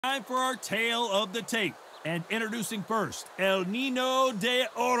Time for our tale of the tape. And introducing first, El Nino de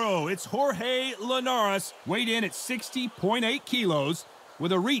Oro. It's Jorge Linares, weighed in at 60.8 kilos,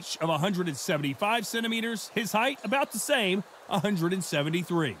 with a reach of 175 centimeters, his height about the same,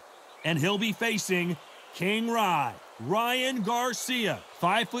 173. And he'll be facing King Ryan Garcia,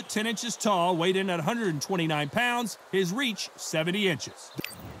 5 foot 10 inches tall, weighed in at 129 pounds, his reach 70 inches.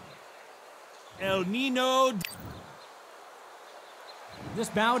 El Nino. This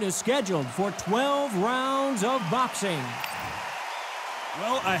bout is scheduled for 12 rounds of boxing.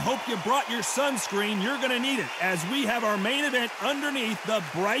 Well, I hope you brought your sunscreen. You're going to need it as we have our main event underneath the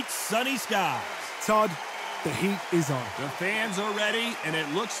bright sunny skies. Todd, the heat is on. The fans are ready, and it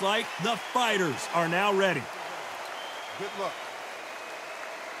looks like the fighters are now ready. Good luck.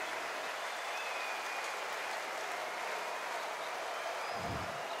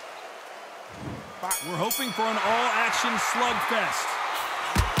 We're hoping for an all-action slugfest.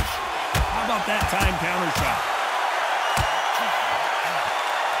 How about that time counter shot?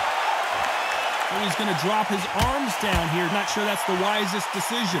 So he's going to drop his arms down here. Not sure that's the wisest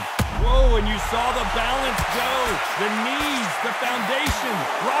decision. Whoa, and you saw the balance go. The knees, the foundation,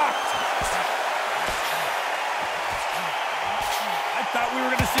 rocked. I thought we were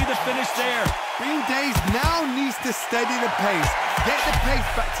going to see the finish there. Green Days now needs to steady the pace. Get the pace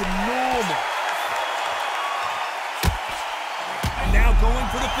back to normal. And now going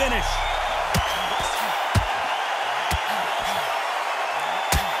for the finish.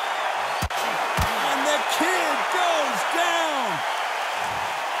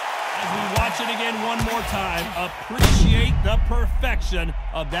 Watch it again one more time. Appreciate the perfection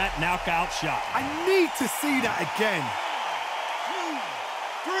of that knockout shot. I need to see that again. 2,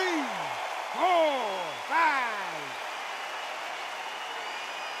 3, 4, 5.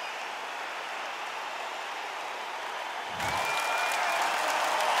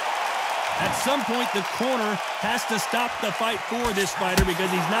 At some point, the corner has to stop the fight for this fighter because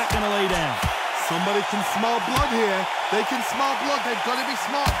he's not going to lay down. Somebody can smell blood here. They can smell blood. They've got to be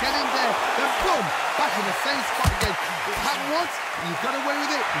smart. Get in there. Then boom, back in the same spot again. It happened once, you got away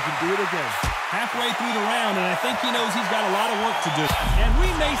with it. You can do it again. Halfway through the round, and I think he knows he's got a lot of work to do. And we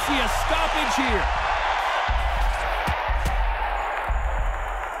may see a stoppage here.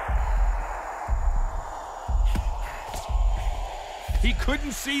 He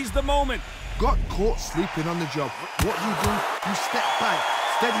couldn't seize the moment. Got caught sleeping on the job. What do? You step back.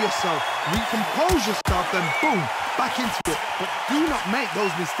 Steady yourself, recompose yourself, then boom, back into it. But do not make those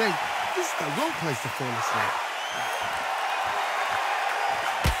mistakes. This is the wrong place to fall asleep.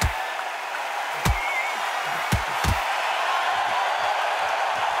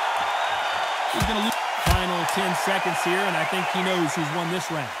 He's going to lose the final 10 seconds here, and I think he knows who's won this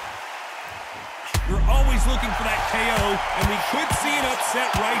round. You're always looking for that KO, and we could see an upset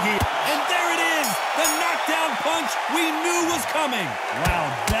right here. And there it is, the knockdown punch we knew was coming. Wow,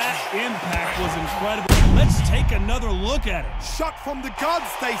 that impact was incredible. Let's take another look at it. Shot from the gods,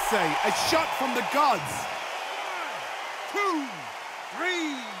 they say. A shot from the gods. 1, 2,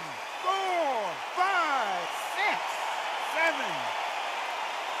 3, 4, 5, 6, 7.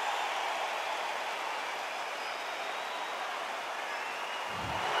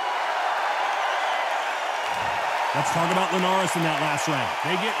 Let's talk about Linares in that last round.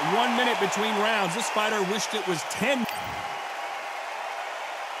 They get 1 minute between rounds. This fighter wished it was 10.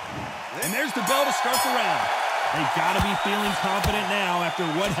 And there's the bell to start the round. They've got to be feeling confident now after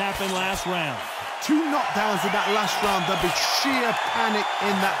what happened last round. 2 knockdowns in that last round. There'll be sheer panic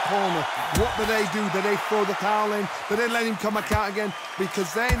in that corner. What do? Do they throw the towel in? Do they let him come back out again?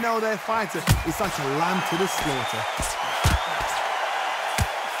 Because they know their fighter is like a lamb to the slaughter.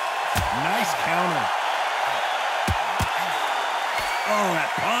 Nice counter. Oh,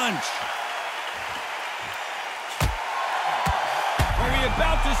 that punch. Are we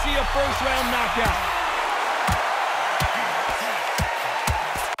about to see a first-round knockout?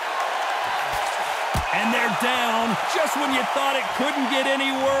 And they're down just when you thought it couldn't get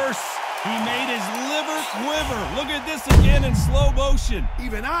any worse. He made his liver quiver. Look at this again in slow motion.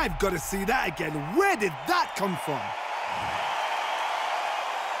 Even I've got to see that again. Where did that come from?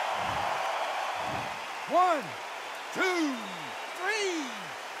 1, 2, 3,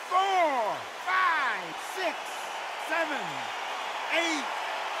 4, 5, 6, 7, 8.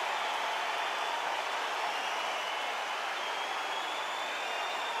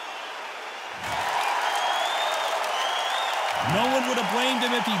 No one would have blamed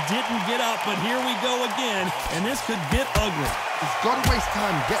him if he didn't get up, but here we go again, and this could get ugly. He's got to waste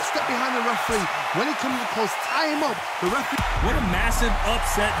time. Get step behind the referee. When he comes close, tie him up. The referee. What a massive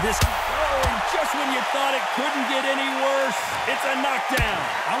upset this. Oh, and just when you thought it couldn't get any worse, it's a knockdown.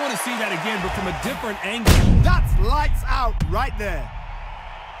 I want to see that again, but from a different angle. That's lights out right there.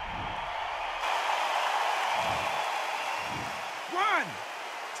 1,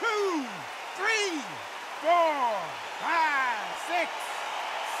 2, 3, 4, 5, 6,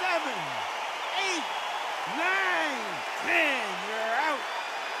 7, 8, 9, 10. You're out.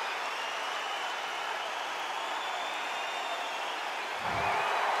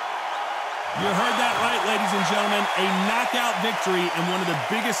 You heard that right, ladies and gentlemen. A knockout victory and one of the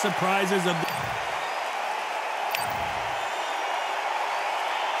biggest surprises of the...